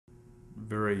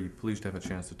very pleased to have a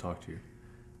chance to talk to you.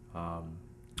 Um,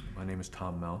 my name is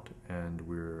Thom Mount, and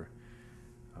we're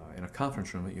in a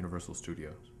conference room at Universal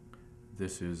Studios.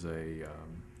 This is a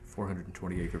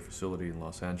 420-acre facility in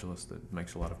Los Angeles that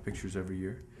makes a lot of pictures every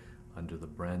year under the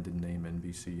branded name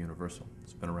NBC Universal.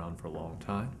 It's been around for a long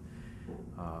time.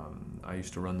 I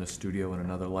used to run this studio in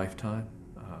another lifetime,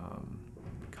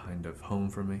 kind of home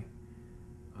for me.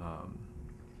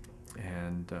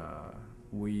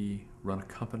 We run a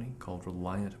company called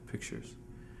Reliant Pictures.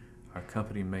 Our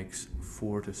company makes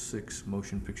 4 to 6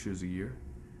 motion pictures a year.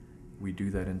 We do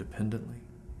that independently.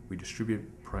 We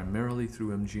distribute primarily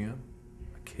through MGM,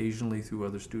 occasionally through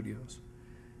other studios.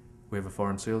 We have a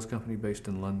foreign sales company based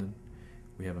in London.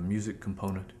 We have a music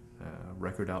component, a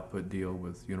record output deal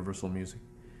with Universal Music.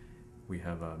 We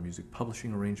have a music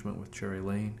publishing arrangement with Cherry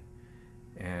Lane,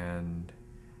 and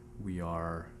we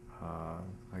are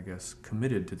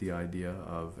committed to the idea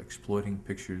of exploiting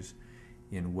pictures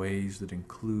in ways that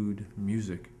include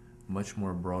music much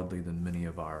more broadly than many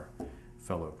of our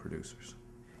fellow producers.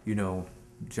 You know,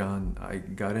 John, I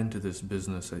got into this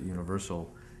business at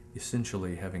Universal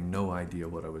essentially having no idea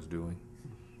what I was doing,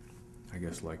 I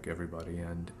guess like everybody,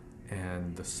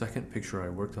 and the second picture I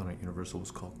worked on at Universal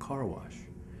was called Car Wash.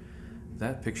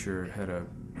 That picture had a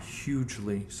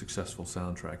hugely successful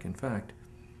soundtrack. In fact,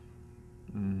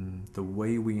 the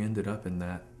way we ended up in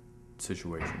that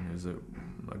situation is that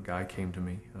a guy came to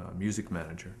me, a music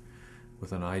manager,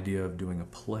 with an idea of doing a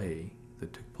play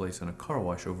that took place in a car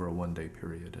wash over a one-day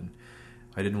period. And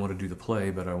I didn't want to do the play,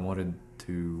 but I wanted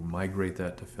to migrate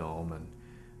that to film, and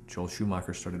Joel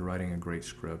Schumacher started writing a great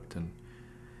script, and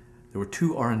there were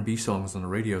 2 R&B songs on the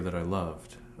radio that I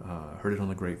loved. Heard It on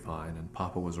the Grapevine and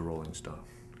Papa Was a Rolling Stone.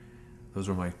 Those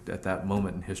were at that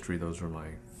moment in history, those were my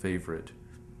favorite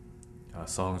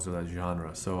songs of that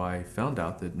genre. So I found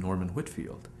out that Norman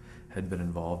Whitfield had been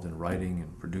involved in writing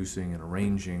and producing and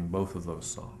arranging both of those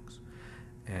songs.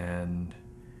 And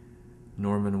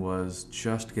Norman was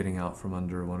just getting out from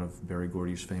under one of Berry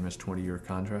Gordy's famous 20-year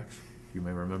contracts. You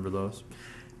may remember those.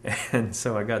 And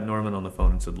so I got Norman on the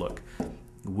phone and said, look,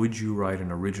 would you write an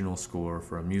original score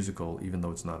for a musical even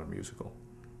though it's not a musical?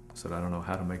 I said, I don't know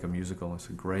how to make a musical. I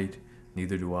said, great,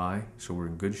 neither do I, so we're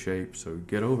in good shape, so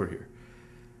get over here.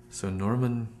 So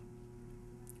Norman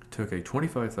took a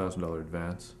 $25,000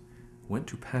 advance, went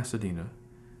to Pasadena,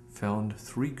 found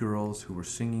 3 girls who were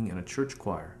singing in a church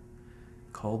choir,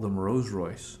 called them Rose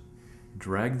Royce,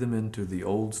 dragged them into the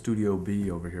old Studio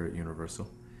B over here at Universal,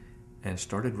 and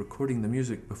started recording the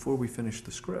music before we finished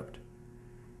the script.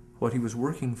 What he was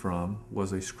working from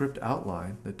was a script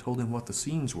outline that told him what the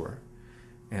scenes were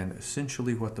and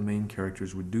essentially what the main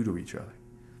characters would do to each other.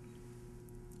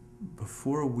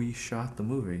 Before we shot the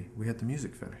movie, we had the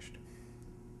music finished.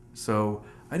 So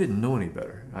I didn't know any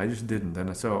better. I just didn't.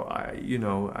 And so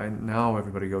now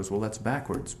everybody goes, well, that's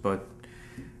backwards, but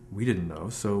we didn't know.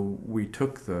 So we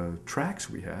took the tracks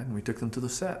we had and we took them to the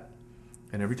set.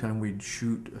 And every time we'd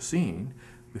shoot a scene,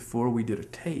 before we did a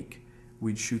take,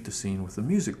 we'd shoot the scene with the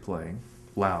music playing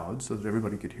loud so that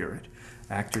everybody could hear it.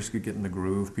 Actors could get in the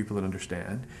groove, people would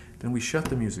understand. Then we shut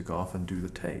the music off and do the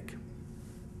take.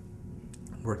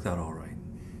 Worked out all right.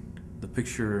 The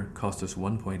picture cost us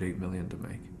 $1.8 million to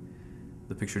make.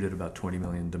 The picture did about $20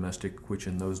 million domestic, which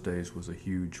in those days was a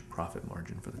huge profit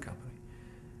margin for the company.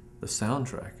 The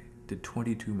soundtrack did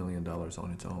 $22 million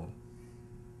on its own.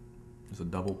 It was a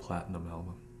double platinum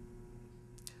album.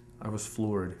 I was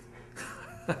floored.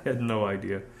 I had no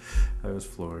idea. I was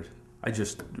floored.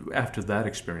 After that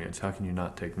experience, how can you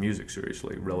not take music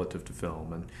seriously relative to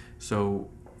film? And so,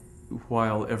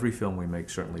 while every film we make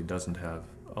certainly doesn't have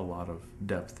a lot of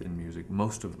depth in music,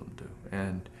 most of them do.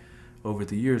 And over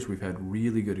the years, we've had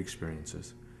really good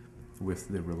experiences with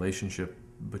the relationship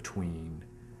between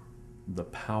the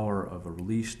power of a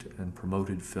released and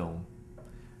promoted film,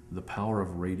 the power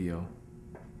of radio,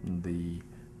 the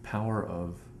power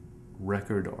of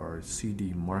record or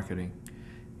CD marketing,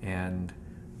 and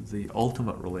the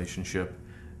ultimate relationship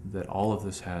that all of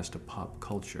this has to pop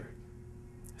culture.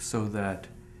 So that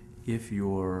if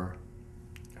you're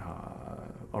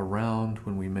around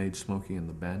when we made Smokey and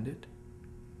the Bandit,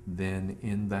 then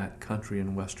in that country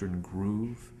and western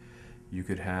groove, you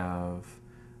could have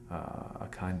a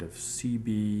kind of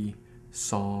CB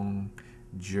song,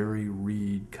 Jerry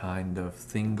Reed kind of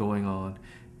thing going on,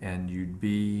 and you'd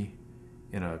be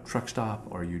in a truck stop,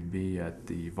 or you'd be at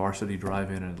the Varsity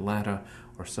Drive-In in Atlanta,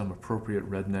 or some appropriate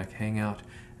redneck hangout,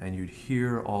 and you'd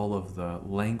hear all of the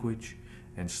language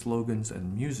and slogans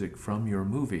and music from your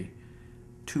movie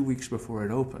 2 weeks before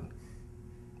it opened,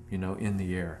 in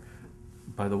the air.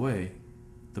 By the way,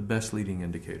 the best leading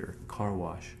indicator, Car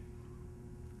Wash,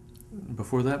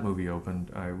 before that movie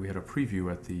opened, we had a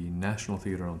preview at the National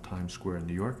Theater on Times Square in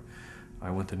New York. I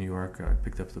went to New York. I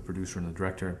picked up the producer and the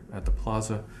director at the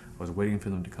plaza. I was waiting for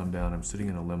them to come down. I'm sitting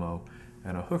in a limo,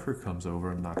 and a hooker comes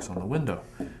over and knocks on the window.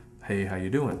 "Hey, how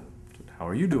you doing?" I said, "How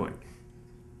are you doing?"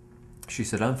 She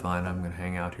said, "I'm fine. I'm going to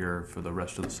hang out here for the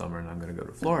rest of the summer, and I'm going to go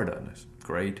to Florida." And I said,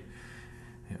 "Great."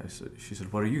 She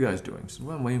said, "What are you guys doing?" I said,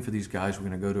 "Well, I'm waiting for these guys. We're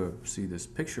going to go to see this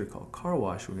picture called Car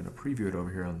Wash. We're going to preview it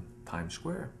over here on Times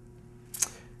Square."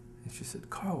 And she said,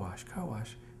 Car Wash, Car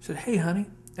Wash." I said, "Hey, honey,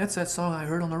 that's that song I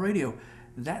heard on the radio.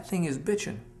 That thing is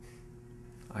bitchin'."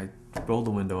 I rolled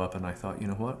the window up and I thought, you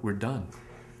know what? We're done.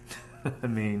 I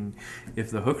mean,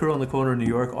 if the hooker on the corner in New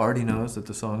York already knows that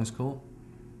the song is cool,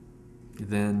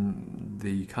 then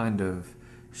the kind of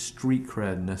street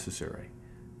cred necessary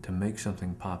to make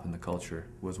something pop in the culture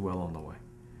was well on the way.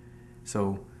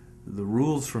 So the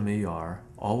rules for me are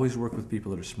always work with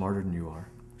people that are smarter than you are.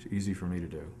 It's easy for me to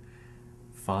do.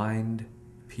 Find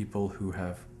people who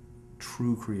have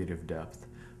true creative depth,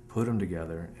 put them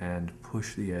together, and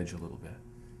push the edge a little bit.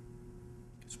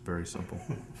 It's very simple.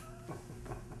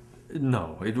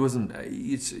 No, it wasn't.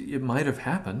 It might have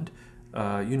happened.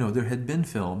 There had been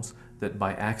films that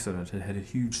by accident had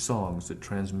huge songs that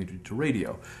transmuted to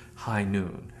radio. High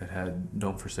Noon had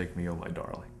Don't Forsake Me, Oh My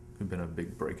Darling. It had been a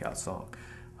big breakout song.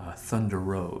 Thunder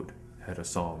Road had a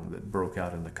song that broke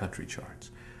out in the country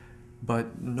charts.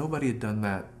 But nobody had done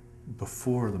that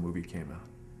before the movie came out.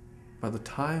 By the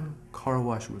time Car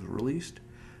Wash was released,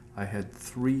 I had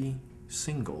 3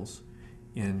 singles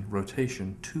in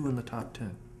rotation, 2 in the top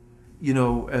 10.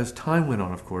 As time went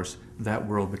on, of course, that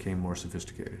world became more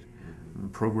sophisticated.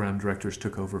 Program directors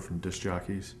took over from disc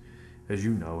jockeys. As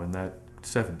you know, in that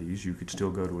 70s, you could still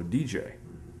go to a DJ.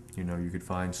 You could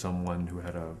find someone who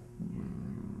had a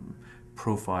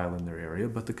profile in their area,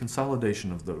 but the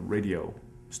consolidation of the radio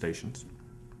stations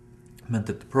meant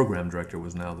that the program director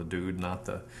was now the dude, not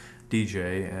the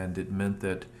DJ, and it meant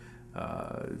that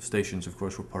stations, of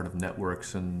course, were part of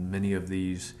networks, and many of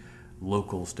these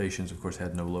local stations, of course,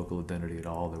 had no local identity at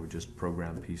all. They were just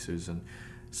program pieces, and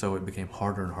so it became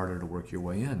harder and harder to work your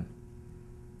way in.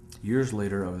 Years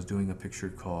later, I was doing a picture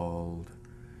called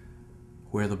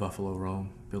Where the Buffalo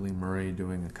Roam, Billy Murray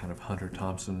doing a kind of Hunter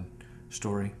Thompson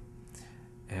story,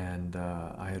 and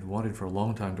I had wanted for a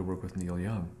long time to work with Neil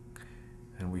Young,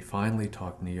 and we finally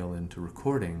talked Neil into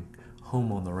recording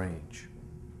Home on the Range,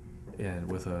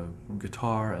 and with a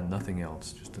guitar and nothing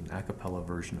else, just an a cappella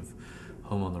version of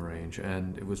Home on the Range,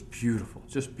 and it was beautiful,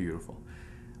 just beautiful.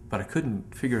 But I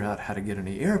couldn't figure out how to get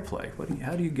any airplay.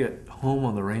 How do you get Home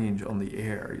on the Range on the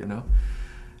air,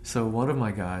 So one of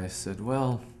my guys said,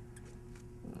 well,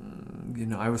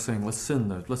 I was saying, let's send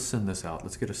this out.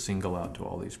 Let's get a single out to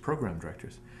all these program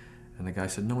directors. And the guy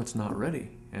said, no, it's not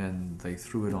ready. And they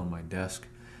threw it on my desk,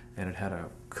 and it had a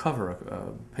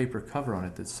paper cover on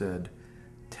it that said,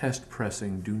 "Test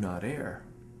pressing, do not air."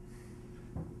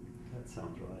 That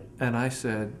sounds right. And I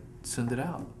said, send it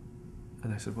out.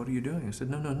 And I said, what are you doing? I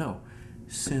said, no,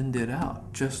 send it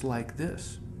out, just like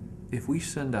this. If we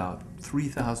send out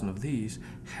 3,000 of these,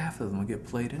 half of them will get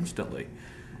played instantly.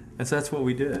 And so that's what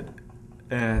we did.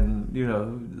 And,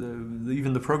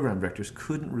 even the program directors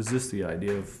couldn't resist the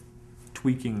idea of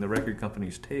tweaking the record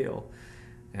company's tail.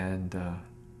 And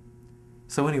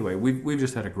so anyway, we've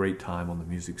just had a great time on the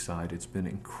music side. It's been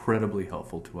incredibly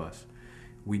helpful to us.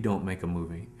 We don't make a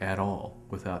movie at all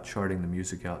without charting the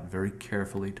music out very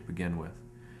carefully to begin with.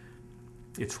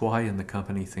 It's why in the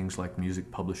company things like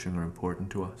music publishing are important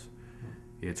to us.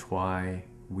 It's why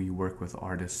we work with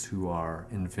artists who are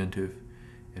inventive,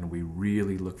 and we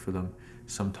really look for them.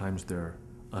 Sometimes they're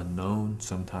unknown,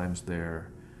 sometimes they're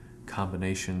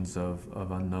combinations of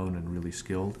unknown and really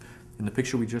skilled. In the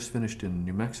picture we just finished in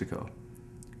New Mexico,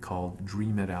 called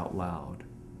Dream It Out Loud,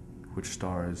 which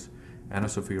stars Anna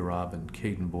Sophia Robb and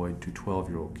Caden Boyd, 2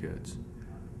 12-year-old kids.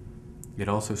 It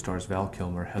also stars Val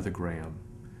Kilmer, Heather Graham,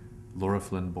 Laura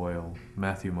Flynn Boyle,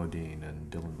 Matthew Modine,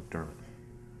 and Dylan McDermott.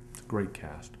 It's a great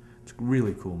cast. It's a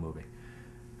really cool movie.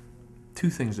 2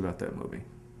 things about that movie.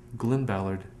 Glenn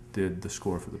Ballard did the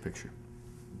score for the picture.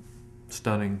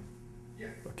 Stunning,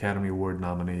 Academy Award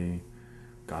nominee,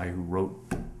 guy who wrote,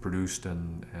 produced,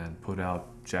 and put out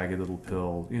Jagged Little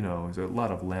Pill. There's a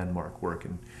lot of landmark work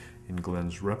in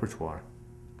Glenn's repertoire.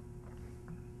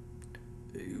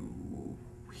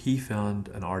 He found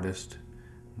an artist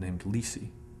named Lisi,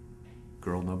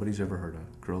 girl nobody's ever heard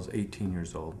of. Girl's 18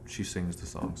 years old. She sings the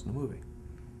songs in the movie.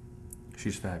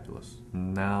 She's fabulous.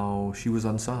 Now, she was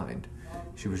unsigned.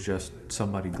 She was just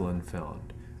somebody Glenn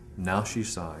found. Now she's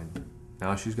signed.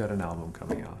 Now she's got an album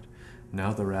coming out.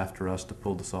 Now they're after us to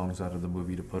pull the songs out of the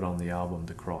movie to put on the album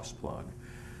to cross-plug.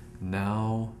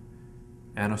 Now,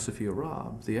 Anna Sophia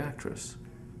Robb, the actress,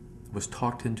 was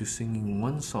talked into singing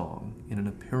one song in an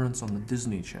appearance on the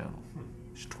Disney Channel.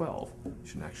 She's 12.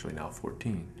 She's actually now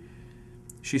 14.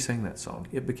 She sang that song.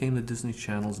 It became the Disney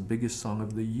Channel's biggest song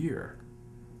of the year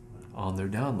on their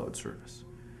download service.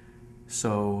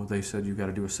 So they said, you've got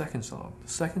to do a second song.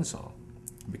 The second song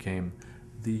became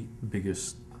the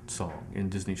biggest song in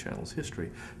Disney Channel's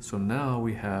history. So now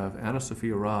we have Anna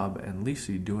Sophia Robb and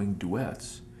Lisi doing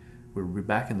duets. We're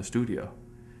back in the studio,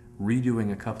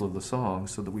 redoing a couple of the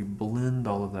songs so that we blend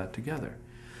all of that together.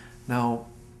 Now,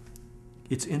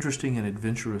 it's interesting and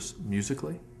adventurous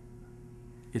musically.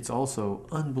 It's also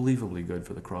unbelievably good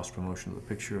for the cross-promotion of the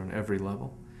picture on every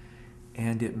level.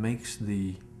 And it makes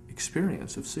the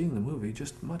experience of seeing the movie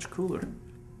just much cooler,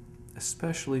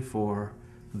 especially for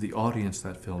the audience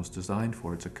that film's designed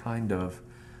for. It's a kind of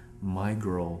My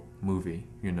Girl movie,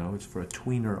 you know, it's for a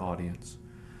tweener audience.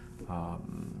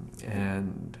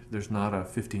 And there's not a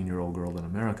 15-year-old girl in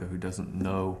America who doesn't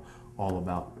know all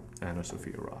about Anna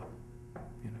Sophia Robb,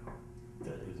 you know.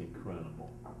 That is incredible.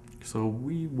 So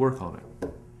we work on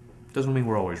it. Doesn't mean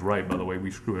we're always right, by the way.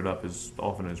 We screw it up as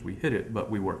often as we hit it, but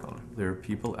we work on it. There are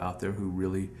people out there who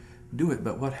really do it.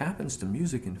 But what happens to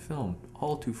music and film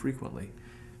all too frequently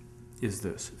is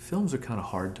this. Films are kind of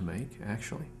hard to make,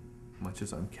 actually, much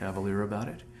as I'm cavalier about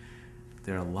it.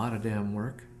 They're a lot of damn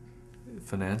work.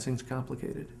 Financing's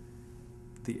complicated.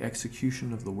 The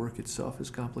execution of the work itself is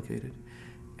complicated.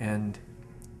 And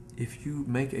if you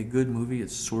make a good movie,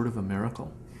 it's sort of a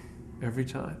miracle every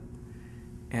time.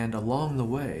 And along the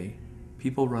way,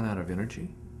 people run out of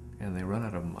energy, and they run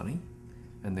out of money,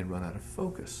 and they run out of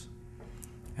focus.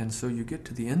 And so you get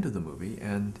to the end of the movie,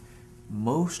 and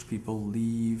most people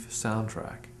leave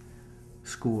soundtrack,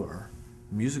 score,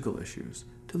 musical issues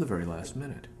to the very last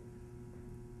minute.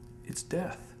 It's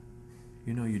death.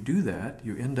 You know, you do that,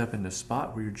 you end up in a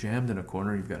spot where you're jammed in a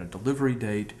corner, you've got a delivery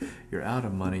date, you're out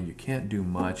of money, you can't do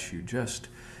much, you just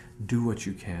do what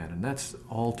you can, and that's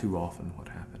all too often what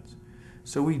happens.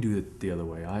 So we do it the other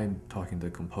way. I'm talking to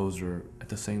the composer at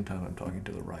the same time I'm talking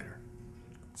to the writer.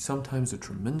 Sometimes a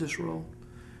tremendous role,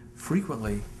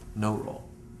 frequently no role.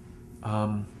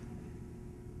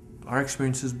 Our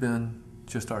experience has been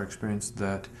just our experience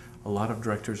that a lot of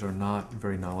directors are not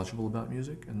very knowledgeable about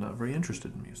music and not very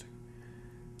interested in music.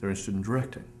 They're interested in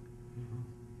directing.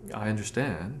 Mm-hmm. I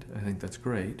understand. I think that's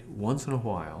great. Once in a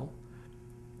while,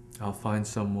 I'll find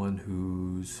someone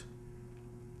who's,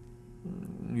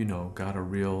 you know, got a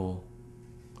real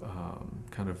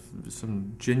kind of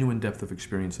some genuine depth of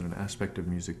experience in an aspect of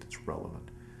music that's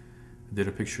relevant. I did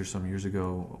a picture some years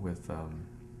ago with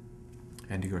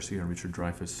Andy Garcia and Richard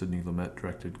Dreyfuss, Sidney Lumet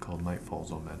directed, called Night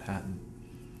Falls on Manhattan.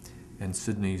 And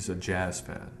Sidney's a jazz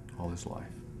fan all his life.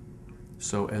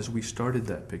 So as we started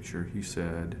that picture, he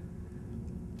said,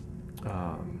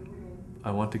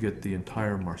 I want to get the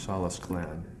entire Marsalis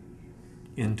clan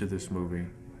into this movie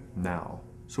now.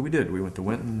 So we did. We went to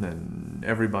Winton and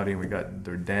everybody, and we got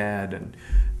their dad, and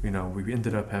you know, we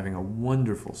ended up having a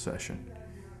wonderful session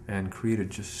and created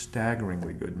just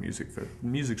staggeringly good music.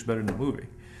 Music's better than the movie,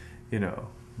 you know.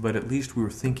 But at least we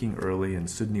were thinking early, and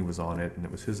Sidney was on it, and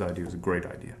it was his idea. It was a great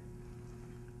idea.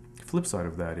 The flip side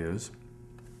of that is,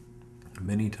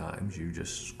 many times you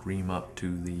just scream up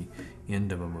to the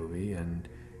end of a movie, and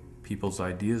people's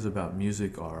ideas about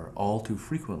music are all too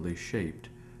frequently shaped,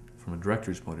 from a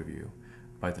director's point of view,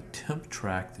 by the temp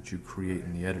track that you create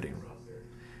in the editing room.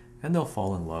 And they'll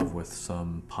fall in love with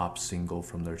some pop single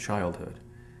from their childhood.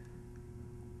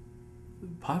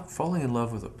 Falling in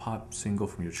love with a pop single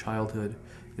from your childhood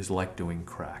is like doing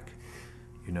crack.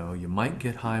 You know, you might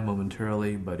get high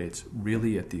momentarily, but it's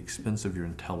really at the expense of your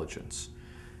intelligence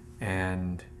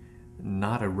and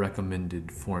not a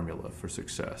recommended formula for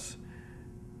success.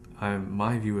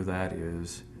 My view of that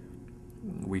is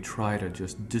we try to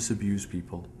just disabuse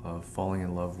people of falling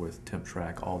in love with temp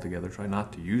track altogether, try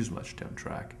not to use much temp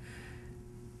track.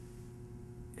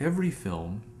 Every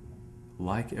film,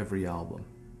 like every album,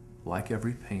 like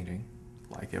every painting,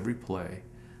 like every play,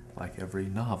 like every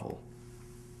novel,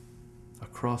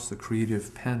 across the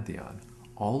creative pantheon,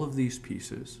 all of these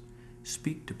pieces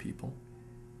speak to people.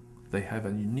 They have a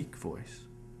unique voice.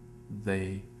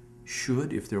 They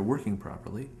should, if they're working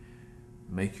properly,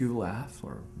 make you laugh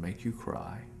or make you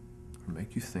cry or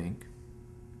make you think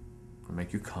or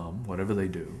make you come, whatever they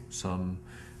do, some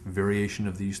variation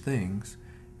of these things,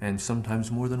 and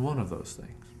sometimes more than one of those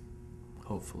things,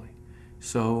 hopefully.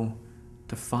 So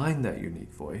to find that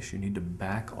unique voice, you need to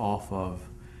back off of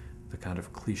the kind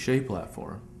of cliche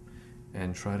platform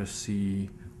and try to see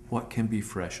what can be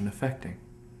fresh and affecting.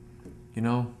 You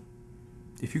know,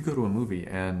 if you go to a movie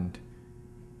and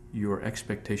your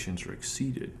expectations are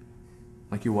exceeded.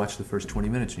 Like you watch the first 20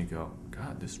 minutes and you go,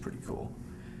 God, this is pretty cool.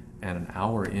 And an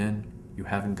hour in, you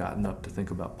haven't gotten up to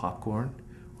think about popcorn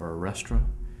or a restaurant,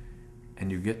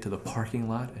 and you get to the parking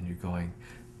lot and you're going,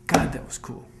 God, that was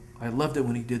cool. I loved it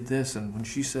when he did this and when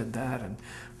she said that and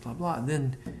blah, blah. And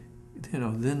then,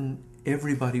 then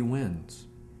everybody wins.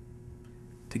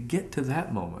 To get to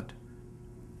that moment,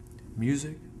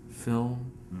 music,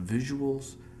 film,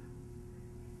 visuals,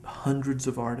 hundreds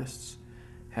of artists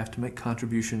have to make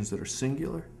contributions that are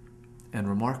singular and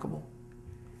remarkable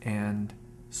and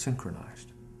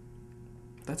synchronized.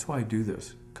 That's why I do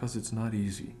this, because it's not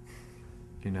easy,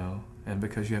 and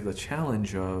because you have the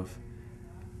challenge of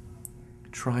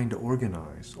trying to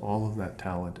organize all of that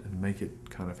talent and make it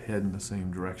kind of head in the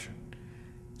same direction.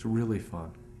 It's really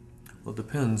fun. Well, it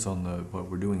depends on what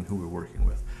we're doing and who we're working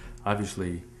with.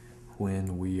 Obviously,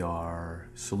 when we are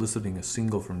soliciting a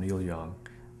single from Neil Young,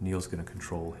 Neil's going to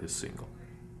control his single.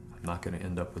 I'm not going to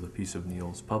end up with a piece of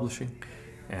Neil's publishing,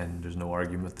 and there's no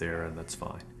argument there, and that's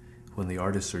fine. When the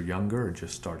artists are younger or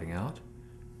just starting out,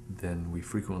 then we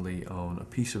frequently own a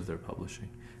piece of their publishing.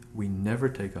 We never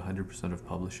take 100% of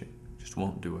publishing, just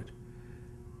won't do it.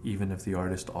 Even if the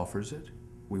artist offers it,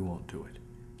 we won't do it.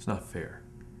 It's not fair.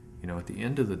 At the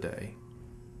end of the day,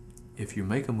 if you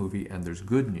make a movie and there's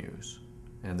good news,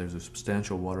 and there's a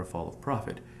substantial waterfall of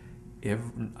profit,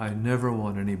 I never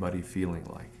want anybody feeling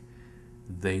like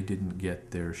they didn't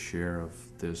get their share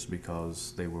of this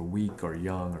because they were weak or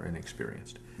young or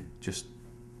inexperienced. Just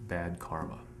bad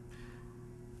karma.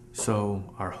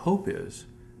 So our hope is,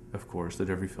 of course, that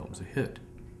every film's a hit.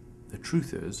 The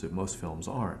truth is that most films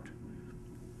aren't.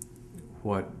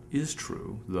 What is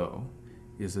true, though,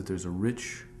 is that there's a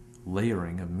rich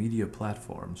layering of media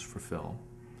platforms for film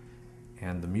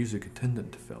and the music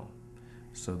attendant to film.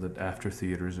 So that after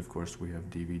theaters, of course, we have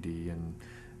DVD and,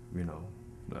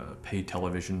 pay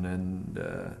television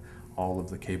and all of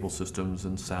the cable systems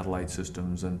and satellite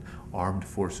systems and armed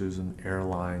forces and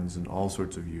airlines and all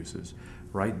sorts of uses,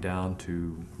 right down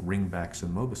to ringbacks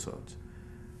and mobisodes.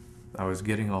 I was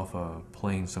getting off a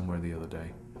plane somewhere the other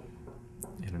day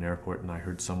in an airport, and I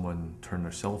heard someone turn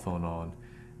their cell phone on,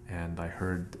 and I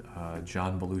heard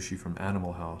John Belushi from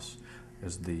Animal House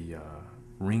as the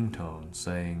ringtone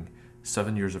saying,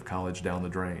 7 years of college down the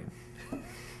drain.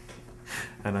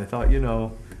 And I thought,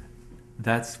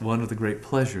 that's one of the great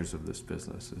pleasures of this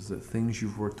business, is that things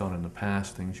you've worked on in the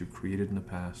past, things you've created in the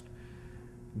past,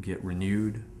 get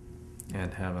renewed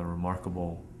and have a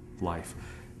remarkable life.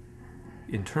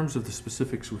 In terms of the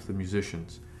specifics with the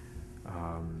musicians,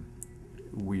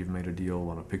 we've made a deal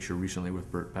on a picture recently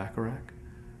with Burt Bacharach.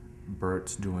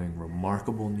 Burt's doing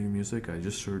remarkable new music. I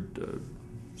just heard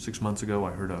 6 months ago,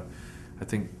 I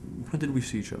think, when did we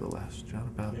see each other last,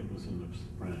 John? It was in the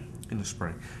spring. In the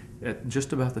spring. At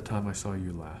just about the time I saw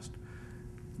you last.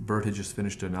 Burt had just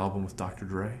finished an album with Dr.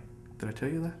 Dre. Did I tell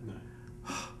you that? No.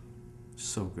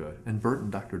 So good. And Burt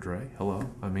and Dr. Dre, hello.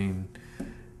 I mean,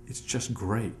 it's just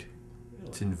great. Really?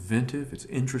 It's inventive. It's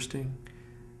interesting.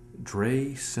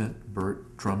 Dre sent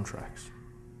Burt drum tracks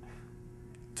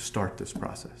to start this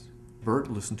process.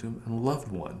 Burt listened to him and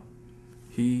loved one.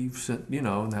 He sent,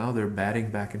 now they're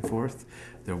batting back and forth.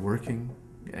 They're working,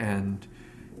 and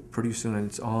pretty soon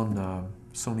it's on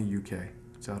Sony UK.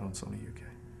 It's out on Sony UK.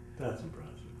 That's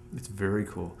impressive. It's very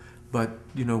cool. But,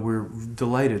 we're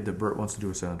delighted that Burt wants to do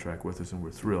a soundtrack with us, and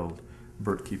we're thrilled.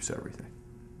 Burt keeps everything.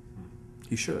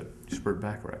 He should. He's Burt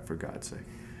Bacharach, for God's sake.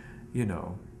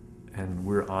 And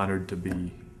we're honored to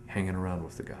be hanging around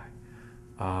with the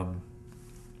guy.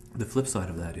 The flip side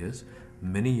of that is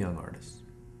many young artists,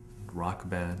 rock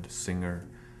band, singer,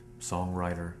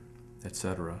 songwriter,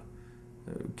 etc.,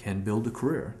 can build a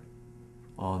career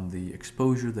on the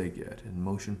exposure they get in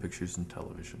motion pictures and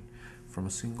television from a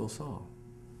single song.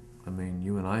 I mean,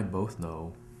 you and I both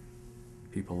know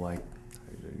people like,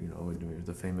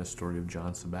 the famous story of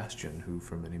John Sebastian, who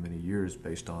for many, many years,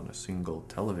 based on a single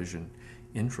television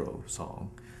intro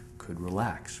song, could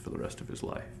relax for the rest of his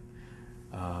life.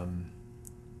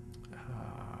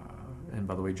 And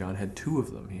by the way, John had two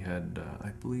of them. He had,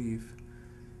 I believe,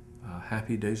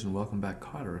 Happy Days and Welcome Back,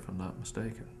 Kotter, if I'm not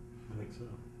mistaken. I think so.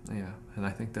 Yeah, and I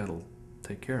think that'll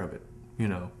take care of it,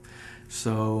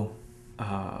 So,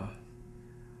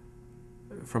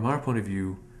 from our point of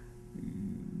view,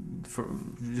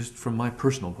 from my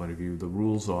personal point of view, the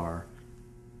rules are,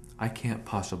 I can't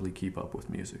possibly keep up with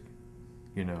music.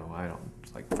 I don't,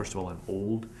 first of all, I'm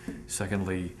old.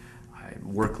 Secondly, I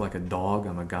work like a dog.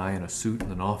 I'm a guy in a suit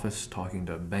in an office talking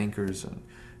to bankers and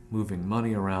moving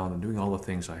money around and doing all the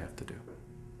things I have to do.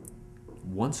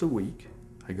 Once a week,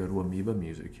 I go to Amoeba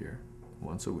Music here,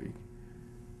 once a week.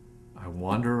 I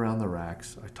wander around the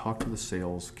racks. I talk to the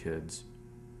sales kids.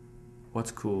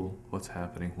 What's cool? What's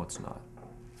happening? What's not?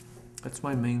 That's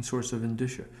my main source of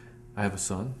indicia. I have a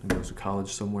son who goes to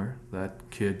college somewhere. That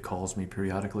kid calls me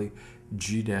periodically,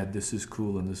 "Gee, Dad, this is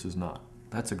cool and this is not."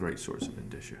 That's a great source of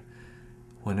indicia.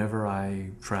 Whenever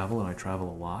I travel, and I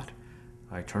travel a lot,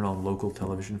 I turn on local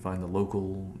television, find the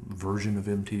local version of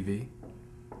MTV,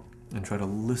 and try to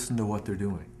listen to what they're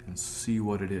doing and see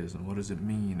what it is and what does it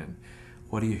mean and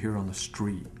what do you hear on the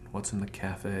street, what's in the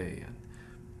cafe. And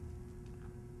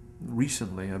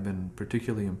recently, I've been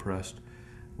particularly impressed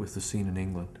with the scene in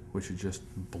England, which has just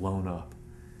blown up.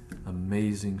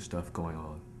 Amazing stuff going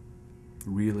on.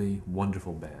 Really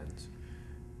wonderful bands.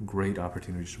 Great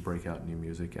opportunities to break out new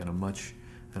music, and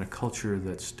a culture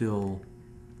that still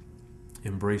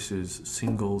embraces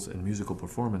singles and musical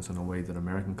performance in a way that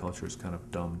American culture is kind of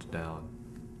dumbed down.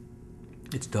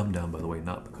 It's dumbed down, by the way,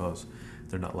 not because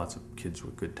there are not lots of kids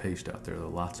with good taste out there. There are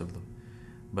lots of them.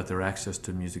 But their access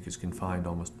to music is confined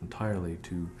almost entirely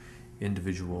to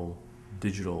individual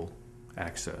digital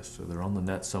access. So they're on the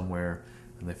net somewhere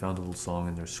and they found a little song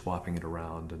and they're swapping it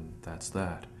around, and that's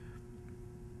that.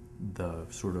 The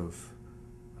sort of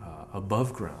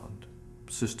above ground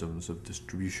systems of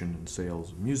distribution and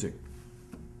sales of music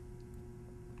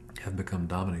have become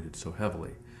dominated so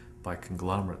heavily by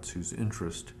conglomerates whose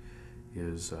interest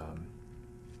is,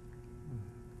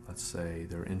 let's say,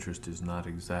 their interest is not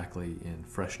exactly in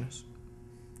freshness,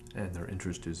 and their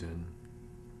interest is in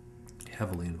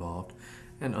heavily involved,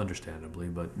 and understandably,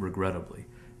 but regrettably,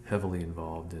 heavily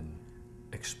involved in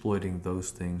exploiting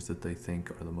those things that they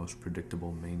think are the most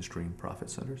predictable mainstream profit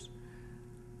centers.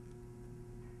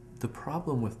 The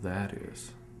problem with that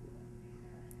is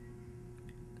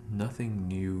nothing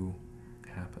new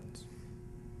happens.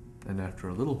 And after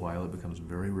a little while, it becomes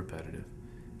very repetitive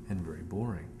and very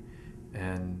boring.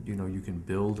 And, you can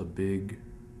build a big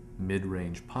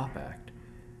mid-range pop act,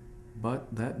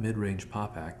 but that mid-range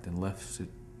pop act, unless it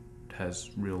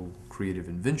has real creative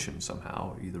invention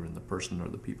somehow, either in the person or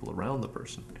the people around the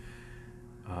person,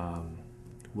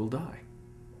 will die.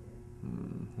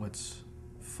 What's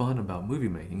fun about movie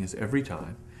making is every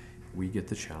time we get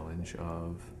the challenge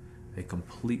of a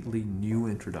completely new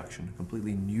introduction, a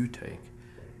completely new take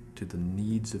to the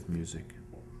needs of music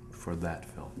for that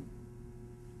film.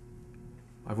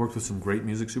 I've worked with some great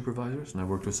music supervisors, and I've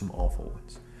worked with some awful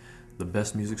ones. The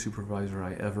best music supervisor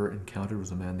I ever encountered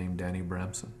was a man named Danny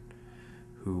Bramson,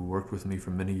 who worked with me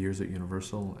for many years at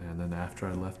Universal, and then after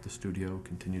I left the studio,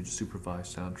 continued to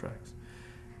supervise soundtracks.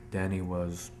 Danny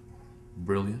was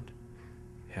brilliant,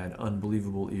 had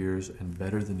unbelievable ears, and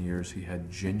better than ears, he had a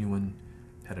genuine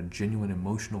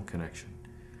emotional connection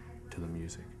to the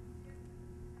music.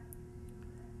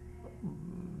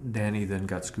 Danny then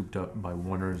got scooped up by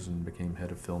Warner's and became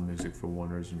head of film music for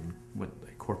Warner's and went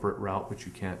a corporate route, which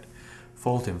you can't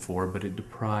fault him for, but it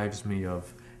deprives me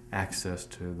of access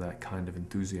to that kind of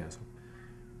enthusiasm.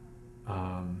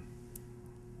 I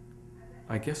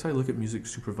guess I look at music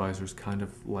supervisors kind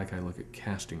of like I look at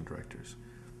casting directors.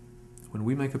 When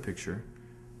we make a picture,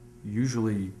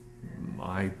 usually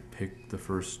I pick the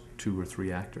first 2 or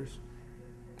 3 actors.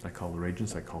 I call their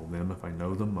agents, I call them if I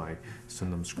know them, I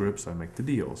send them scripts, I make the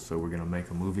deals. So we're going to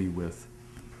make a movie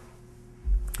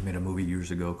I made a movie years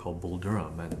ago called Bull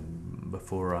Durham, and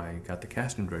before I got the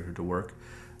casting director to work,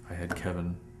 I had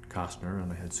Kevin Costner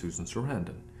and I had Susan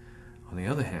Sarandon. On the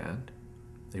other hand,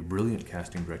 a brilliant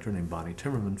casting director named Bonnie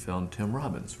Timmerman found Tim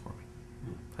Robbins for me.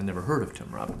 I never heard of Tim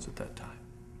Robbins at that time,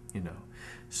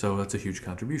 So that's a huge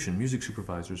contribution. Music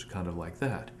supervisors are kind of like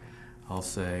that. I'll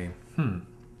say,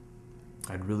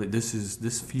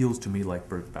 this feels to me like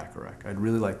Burt Bacharach. I'd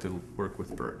really like to work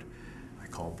with Burt. I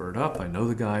call Burt up, I know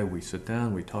the guy, we sit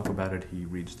down, we talk about it, he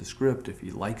reads the script, if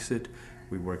he likes it,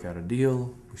 we work out a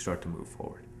deal, we start to move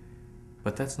forward.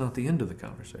 But that's not the end of the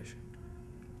conversation.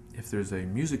 If there's a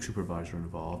music supervisor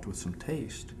involved with some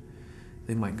taste,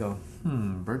 they might go,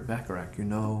 Burt Bacharach,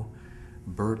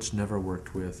 Burt's never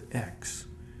worked with X,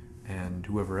 and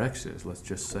whoever X is, let's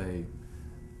just say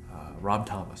Rob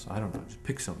Thomas, I don't know, just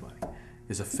pick somebody,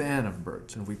 is a fan of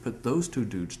Burt's, and we put those 2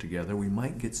 dudes together, we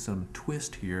might get some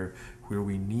twist here where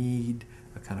we need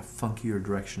a kind of funkier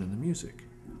direction in the music.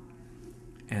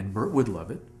 And Burt would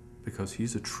love it because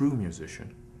he's a true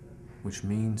musician, which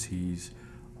means he's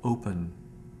open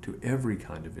to every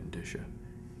kind of indicia.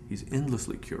 He's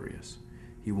endlessly curious.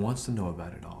 He wants to know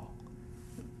about it all.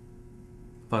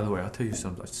 By the way, I'll tell you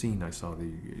a scene I saw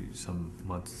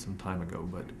some time ago,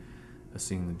 but a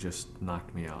scene that just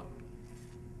knocked me out.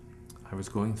 I was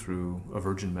going through a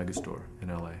Virgin Megastore in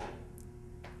LA.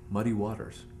 Muddy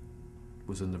Waters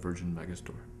was in the Virgin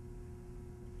Megastore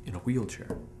in a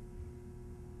wheelchair.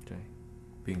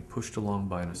 being pushed along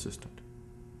by an assistant.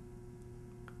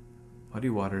 Muddy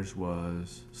Waters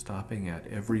was stopping at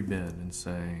every bin and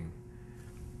saying,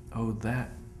 oh,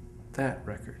 that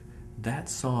record, that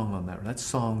song on that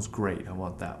song's great, I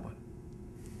want that one.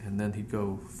 And then he'd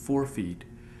go 4 feet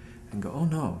and go, oh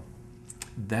no,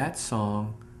 that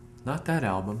song, not that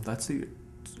album, that's the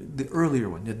earlier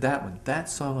one, that one, that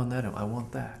song on that album, I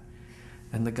want that.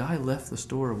 And the guy left the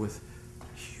store with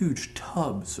huge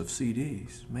tubs of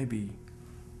CDs, maybe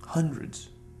hundreds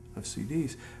of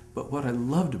CDs. But what I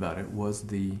loved about it was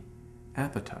the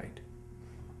appetite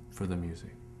for the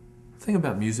music. The thing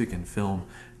about music and film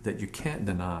that you can't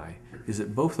deny is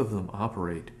that both of them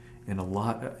operate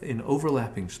in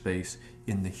overlapping space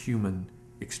in the human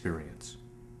experience.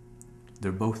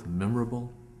 They're both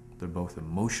memorable, they're both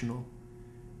emotional,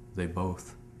 they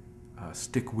both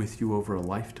stick with you over a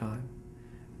lifetime,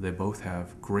 they both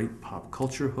have great pop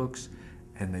culture hooks,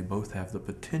 and they both have the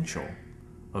potential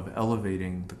of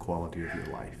elevating the quality of your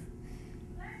life.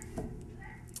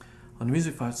 On the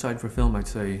music side for film, I'd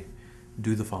say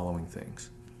do the following things.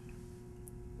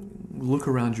 Look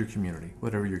around your community,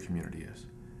 whatever your community is.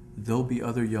 There'll be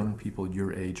other young people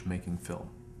your age making film.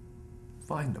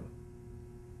 Find them.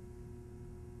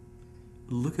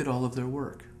 Look at all of their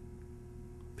work.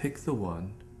 Pick the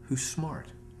one who's smart.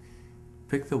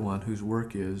 Pick the one whose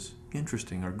work is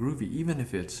interesting or groovy, even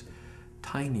if it's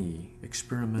tiny,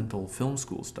 experimental film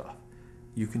school stuff.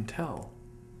 You can tell.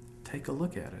 Take a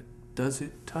look at it. Does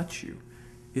it touch you?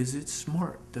 Is it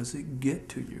smart? Does it get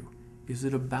to you? Is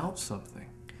it about something?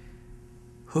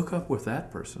 Hook up with that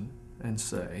person and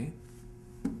say,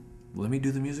 let me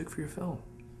do the music for your film.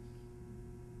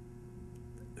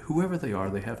 Whoever they are,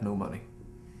 they have no money.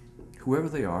 Whoever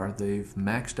they are, they've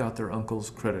maxed out their uncle's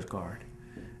credit card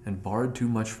and borrowed too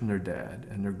much from their dad,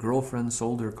 and their girlfriend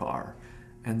sold their car,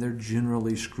 and they're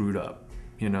generally screwed up,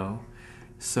 you know?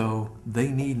 So they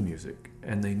need music,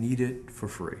 and they need it for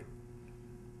free.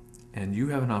 And you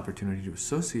have an opportunity to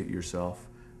associate yourself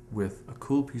with a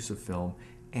cool piece of film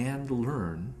and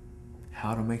learn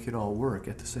how to make it all work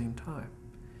at the same time.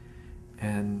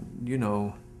 And, you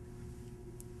know,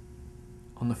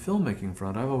 on the filmmaking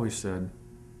front, I've always said,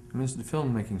 I mean, the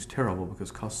filmmaking's terrible because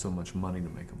it costs so much money to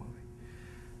make a movie.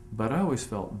 But I always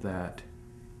felt that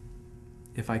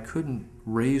if I couldn't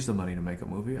raise the money to make a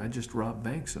movie, I'd just rob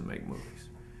banks and make movies,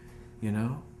 you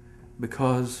know?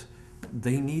 Because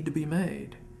they need to be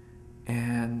made.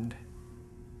 And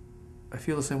I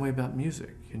feel the same way about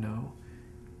music, you know?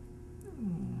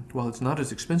 While it's not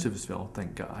as expensive as film,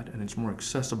 thank God, and it's more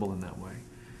accessible in that way,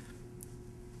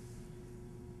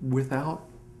 without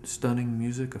stunning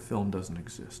music, a film doesn't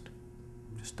exist.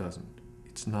 It just doesn't.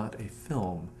 It's not a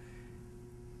film.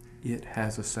 It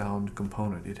has a sound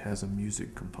component. It has a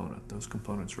music component. Those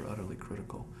components are utterly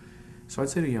critical. So I'd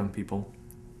say to young people,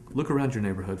 look around your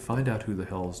neighborhood, find out who the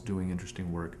hell's doing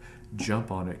interesting work, jump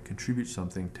on it, contribute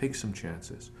something, take some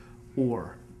chances.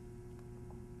 Or,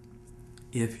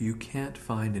 if you can't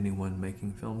find anyone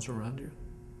making films around you,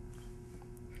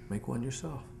 make one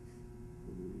yourself.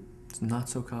 It's not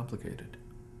so complicated,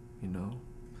 you know?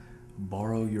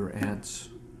 Borrow your aunt's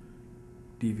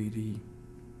DVD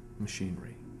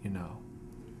machinery, you know?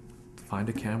 Find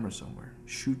a camera somewhere,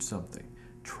 shoot something,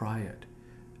 try it.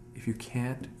 If you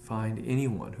can't find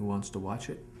anyone who wants to watch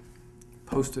it,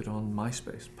 post it on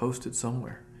MySpace, post it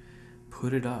somewhere,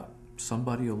 put it up.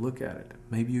 Somebody will look at it.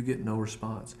 Maybe you get no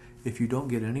response. If you don't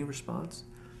get any response,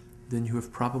 then you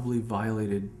have probably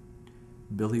violated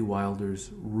Billy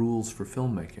Wilder's rules for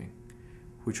filmmaking,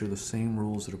 which are the same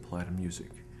rules that apply to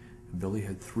music. And Billy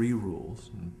had 3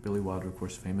 rules. And Billy Wilder, of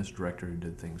course, famous director who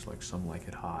did things like Some Like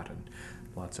It Hot and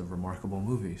lots of remarkable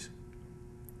movies.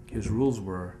 His rules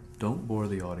were, don't bore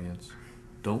the audience,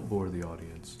 don't bore the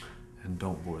audience, and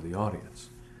don't bore the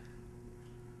audience.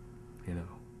 You know.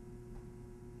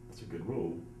 That's a good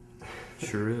rule.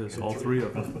 Sure is, all 3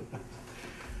 of them.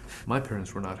 My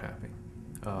parents were not happy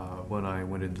when I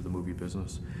went into the movie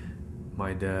business.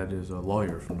 My dad is a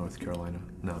lawyer from North Carolina,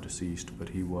 now deceased, but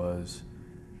he was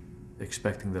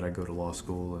expecting that I go to law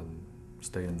school and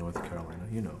stay in North Carolina,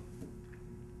 you know.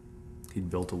 He'd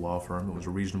built a law firm. It was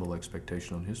a reasonable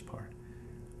expectation on his part.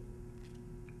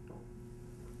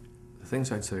 The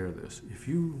things I'd say are this. If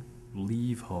you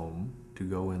leave home to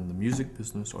go in the music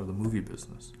business or the movie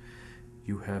business,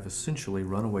 you have essentially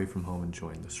run away from home and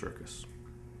joined the circus.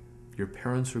 Your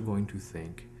parents are going to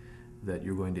think that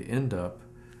you're going to end up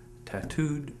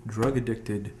tattooed, drug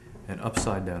addicted, and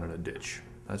upside down in a ditch.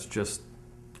 That's just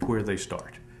where they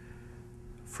start.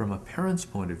 From a parent's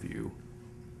point of view,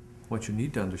 what you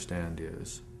need to understand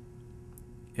is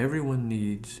everyone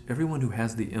who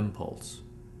has the impulse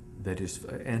that is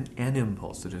an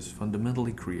impulse that is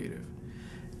fundamentally creative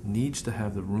needs to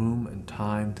have the room and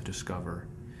time to discover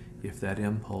if that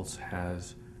impulse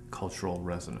has cultural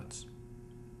resonance.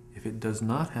 If it does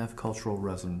not have cultural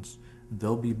resonance,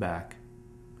 they'll be back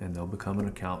and they'll become an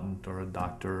accountant or a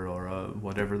doctor or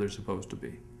whatever they're supposed to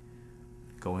be.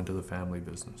 Go into the family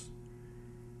business.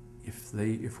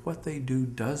 If what they do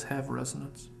does have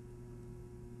resonance,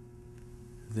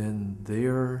 then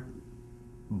they're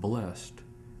blessed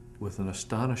with an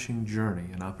astonishing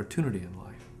journey, an opportunity in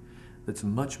life that's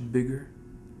much bigger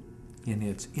in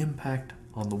its impact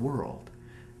on the world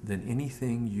than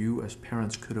anything you as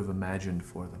parents could have imagined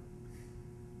for them.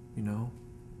 You know,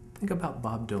 think about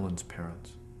Bob Dylan's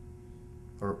parents,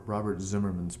 or Robert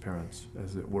Zimmerman's parents,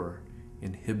 as it were,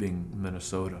 in Hibbing,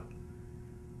 Minnesota.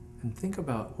 And think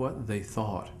about what they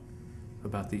thought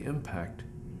about the impact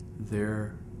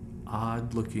their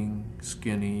odd-looking,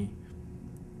 skinny,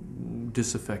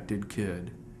 disaffected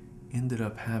kid ended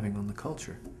up having on the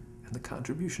culture and the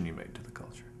contribution he made to the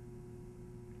culture.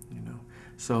 You know,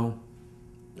 so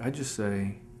I just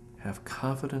say, have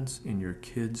confidence in your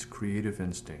kids' creative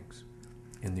instincts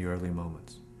in the early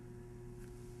moments.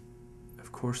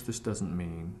 Of course, this doesn't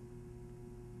mean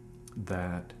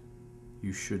that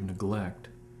you should neglect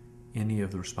any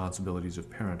of the responsibilities of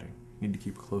parenting. You need to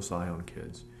keep a close eye on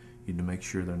kids. You need to make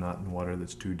sure they're not in water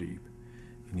that's too deep.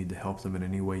 You need to help them in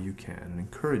any way you can and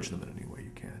encourage them in any way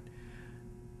you can.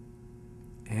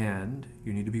 And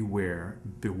you need to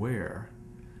beware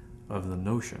of the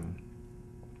notion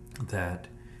that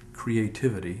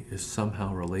creativity is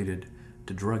somehow related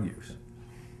to drug use.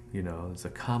 You know, it's a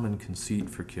common conceit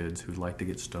for kids who like to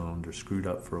get stoned or screwed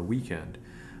up for a weekend.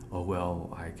 Oh,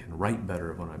 well, I can write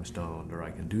better when I'm stoned, or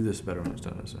I can do this better when I'm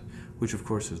stoned, which of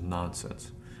course is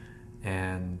nonsense.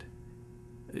 And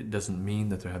it doesn't mean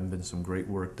that there haven't been some great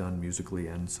work done musically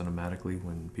and cinematically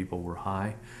when people were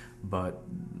high, but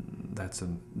that's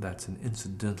an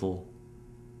incidental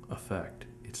effect.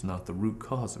 It's not the root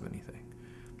cause of anything.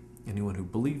 Anyone who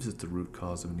believes it's the root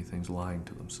cause of anything is lying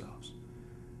to themselves.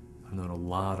 I've known a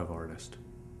lot of artists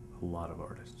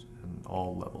in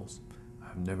all levels.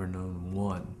 I've never known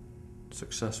one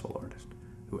successful artist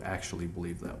who actually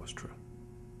believed that was true.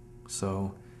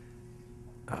 So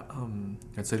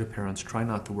I'd say to parents, try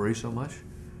not to worry so much.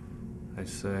 I'd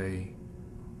say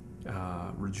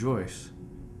rejoice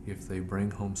if they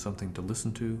bring home something to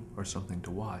listen to or something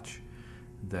to watch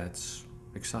that's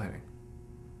exciting.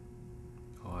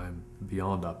 Oh, I'm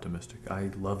beyond optimistic.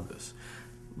 I love this.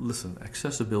 Listen,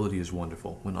 accessibility is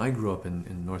wonderful. When I grew up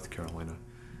in North Carolina,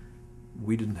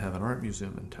 we didn't have an art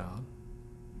museum in town.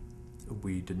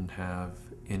 We didn't have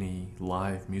any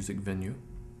live music venue.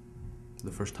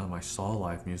 The first time I saw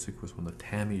live music was when the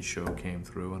Tammy show came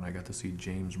through and I got to see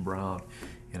James Brown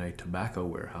in a tobacco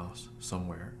warehouse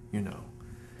somewhere, you know.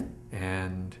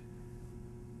 And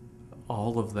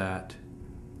all of that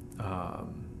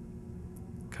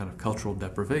kind of cultural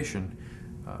deprivation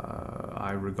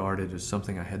I regarded as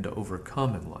something I had to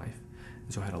overcome in life.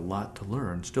 And so I had a lot to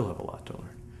learn, still have a lot to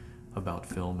learn, about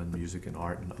film and music and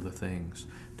art and other things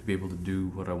to be able to do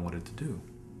what I wanted to do.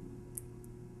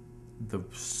 The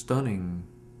stunning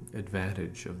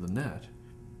advantage of the net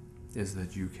is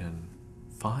that you can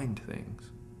find things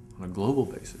on a global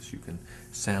basis. You can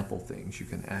sample things, you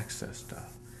can access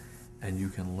stuff, and you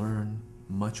can learn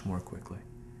much more quickly.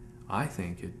 I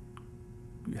think it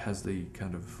has the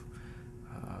kind of,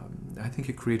 I think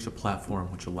it creates a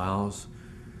platform which allows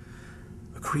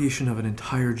a creation of an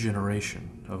entire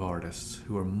generation of artists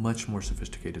who are much more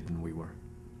sophisticated than we were.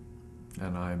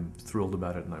 And I'm thrilled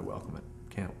about it and I welcome it.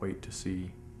 Can't wait to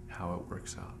see how it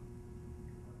works out.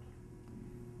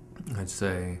 I'd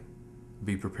say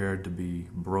be prepared to be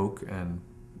broke and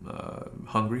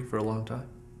hungry for a long time.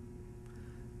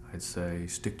 I'd say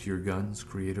stick to your guns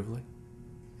creatively.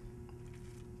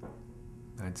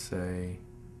 I'd say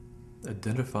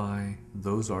identify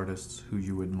those artists who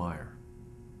you admire,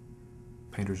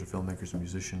 painters or filmmakers or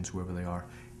musicians, whoever they are,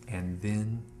 and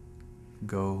then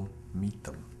go meet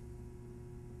them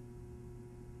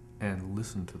and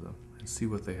listen to them and see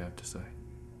what they have to say.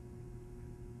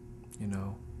 You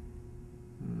know,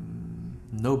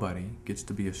 nobody gets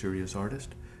to be a serious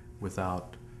artist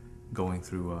without going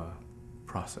through a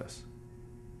process.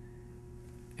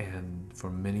 And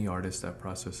for many artists, that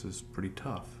process is pretty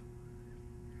tough.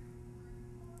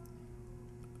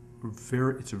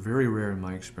 It's very rare in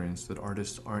my experience that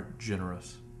artists aren't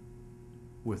generous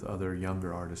with other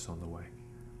younger artists on the way.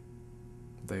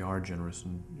 They are generous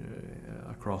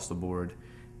across the board,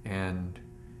 and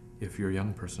if you're a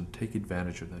young person, take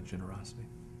advantage of that generosity.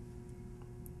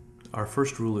 Our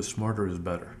first rule is smarter is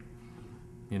better.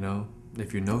 You know,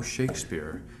 If you know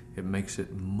Shakespeare, it makes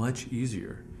it much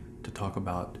easier to talk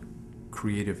about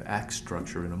creative act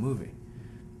structure in a movie.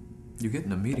 You get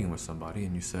in a meeting with somebody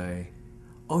and you say,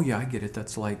 "Oh yeah, I get it,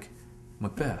 that's like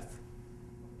Macbeth."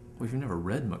 Well, if you've never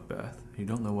read Macbeth, you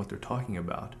don't know what they're talking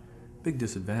about. Big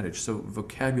disadvantage. So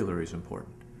vocabulary is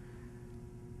important.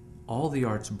 All the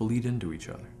arts bleed into each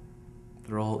other.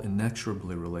 They're all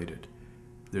inexorably related.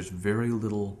 There's very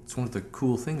little, it's one of the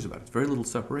cool things about it, very little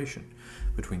separation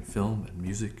between film and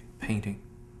music, painting,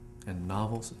 and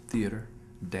novels and theater,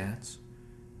 dance.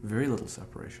 Very little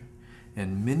separation.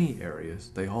 In many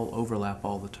areas, they all overlap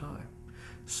all the time.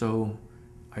 So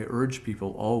I urge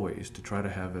people always to try to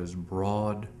have as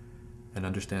broad an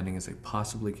understanding as they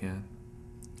possibly can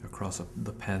across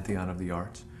the pantheon of the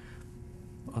arts.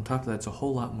 On top of that, it's a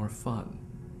whole lot more fun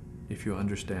if you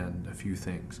understand a few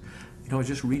things. I was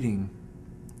just reading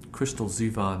Crystal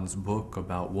Zivan's book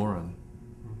about Warren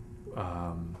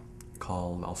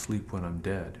called I'll Sleep When I'm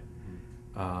Dead.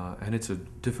 And it's a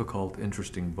difficult,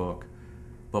 interesting book.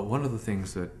 But one of the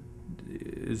things that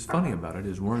is funny about it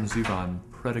is Warren Zevon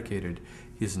predicated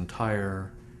his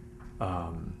entire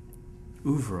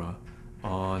oeuvre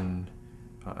on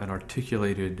an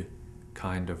articulated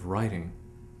kind of writing.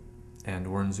 And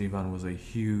Warren Zevon was a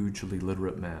hugely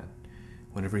literate man.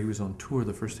 Whenever he was on tour,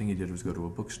 the first thing he did was go to a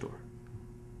bookstore.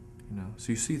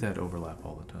 So you see that overlap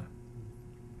all the time.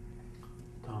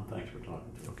 Thom, thanks for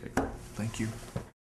talking to us. Okay, thank you.